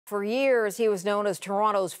For years, he was known as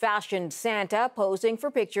Toronto's fashion Santa, posing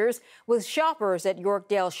for pictures with shoppers at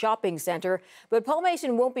Yorkdale Shopping Centre. But Paul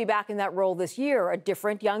Mason won't be back in that role this year. A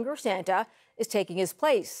different, younger Santa is taking his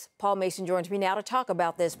place. Paul Mason joins me now to talk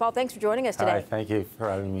about this. Paul, thanks for joining us today. Hi, thank you for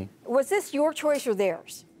having me. Was this your choice or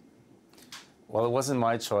theirs? Well, it wasn't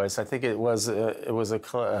my choice. I think it's a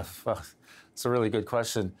really good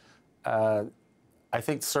question. I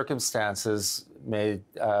think circumstances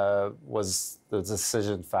was the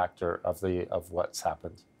decision factor of what's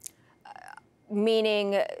happened.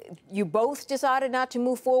 Meaning you both decided not to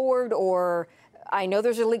move forward, or I know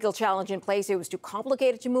there's a legal challenge in place, it was too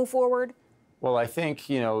complicated to move forward? Well, I think,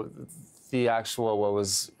 the actual,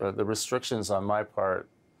 the restrictions on my part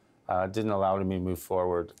didn't allow me to move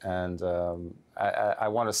forward. And I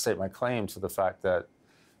want to state my claim to the fact that,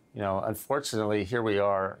 unfortunately, here we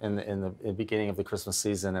are in the beginning of the Christmas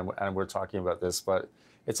season, and we're talking about this, but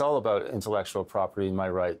it's all about intellectual property and my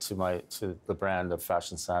right to the brand of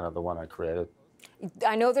Fashion Santa, the one I created.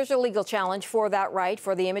 I know there's a legal challenge for that right,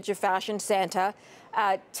 for the image of Fashion Santa.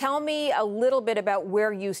 Tell me a little bit about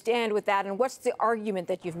where you stand with that, and what's the argument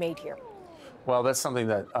that you've made here? Well, that's something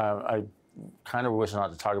that I kind of wish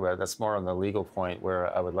not to talk about. That's more on the legal point,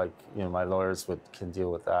 where I would like, my lawyers can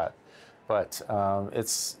deal with that. But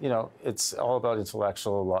it's all about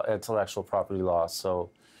intellectual property law.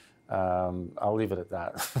 So I'll leave it at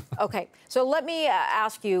that. Okay, so let me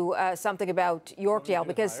ask you something about Yorkdale,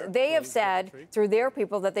 because they have said through their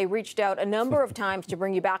people that they reached out a number of times to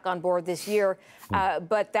bring you back on board this year,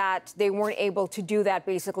 but that they weren't able to do that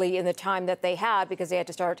basically in the time that they had because they had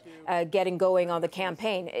to start getting going on the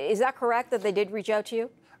campaign. Is that correct, that they did reach out to you?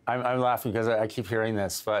 I'm laughing because I keep hearing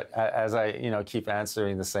this, but as I keep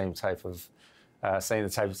answering the same type of same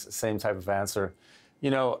type of answer,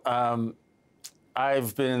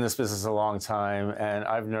 I've been in this business a long time, and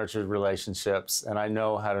I've nurtured relationships, and I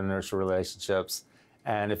know how to nurture relationships.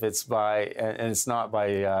 And if it's it's not by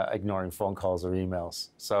ignoring phone calls or emails.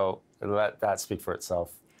 So let that speak for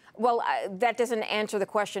itself. Well, that doesn't answer the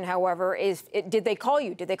question, however. Did they call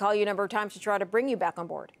you? Did they call you a number of times to try to bring you back on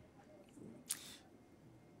board?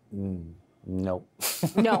 No.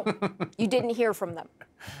 No, you didn't hear from them.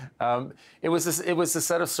 It was a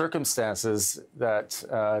set of circumstances that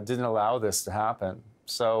didn't allow this to happen.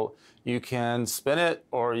 So you can spin it,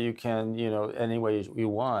 or you can, any way you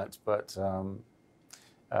want. But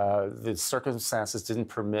the circumstances didn't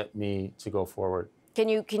permit me to go forward. Can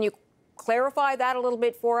you clarify that a little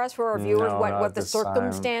bit for us, for our viewers, what the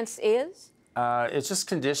circumstance is? It's just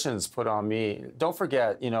conditions put on me. Don't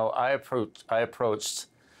forget, I approached.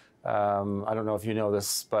 I don't know if you know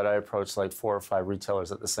this, but I approached like 4 or 5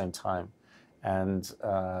 retailers at the same time, and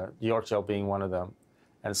Yorkdale being one of them.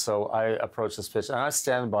 And so I approached this pitch, and I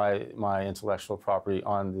stand by my intellectual property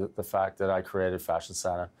on the fact that I created Fashion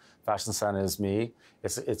Santa. Fashion Santa is me.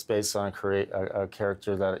 It's based on a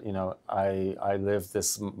character that, I lived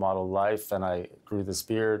this model life, and I grew this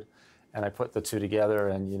beard, and I put the two together,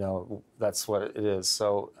 and, that's what it is.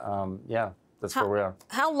 So, yeah. That's where we are.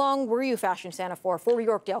 How long were you Fashion Santa for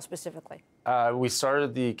Yorkdale specifically? We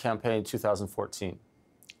started the campaign in 2014.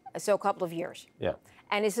 So a couple of years. Yeah.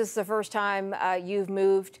 And is this the first time you've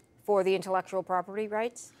moved for the intellectual property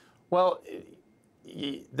rights? Well,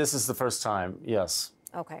 this is the first time, yes.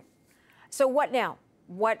 Okay. So what now?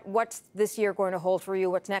 What's this year going to hold for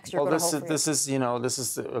you? What's next year going to hold for you? This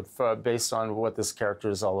is based on what this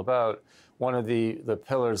character is all about. One of the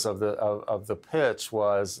pillars of the pitch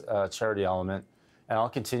was a charity element, and I'll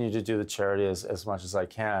continue to do the charity as much as I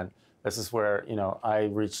can. This is where I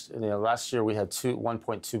reached. Last year we had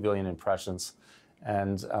 1.2 billion impressions,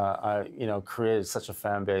 and I created such a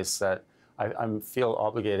fan base that I feel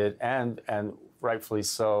obligated and rightfully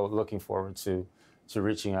so, looking forward to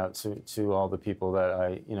reaching out to all the people that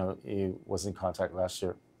I was in contact last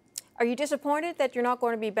year. Are you disappointed that you're not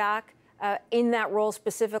going to be back in that role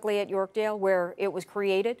specifically at Yorkdale, where it was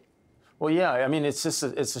created? Well, yeah. I mean, it's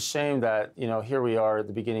a shame that here we are at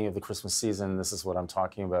the beginning of the Christmas season. This is what I'm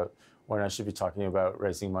talking about, when I should be talking about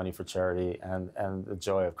raising money for charity and the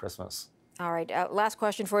joy of Christmas. All right. Last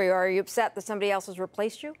question for you: are you upset that somebody else has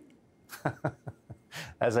replaced you?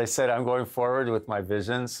 As I said, I'm going forward with my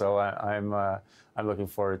vision, so I'm looking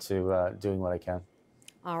forward to doing what I can.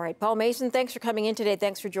 All right, Paul Mason, thanks for coming in today.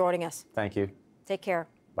 Thanks for joining us. Thank you. Take care.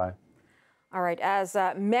 Bye. All right, as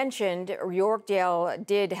mentioned, Yorkdale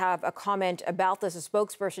did have a comment about this, a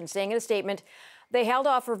spokesperson saying in a statement, they held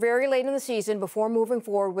off for very late in the season before moving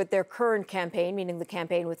forward with their current campaign, meaning the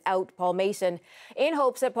campaign without Paul Mason, in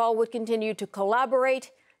hopes that Paul would continue to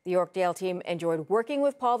collaborate. The Yorkdale team enjoyed working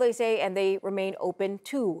with Paul, they say, and they remain open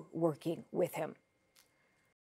to working with him.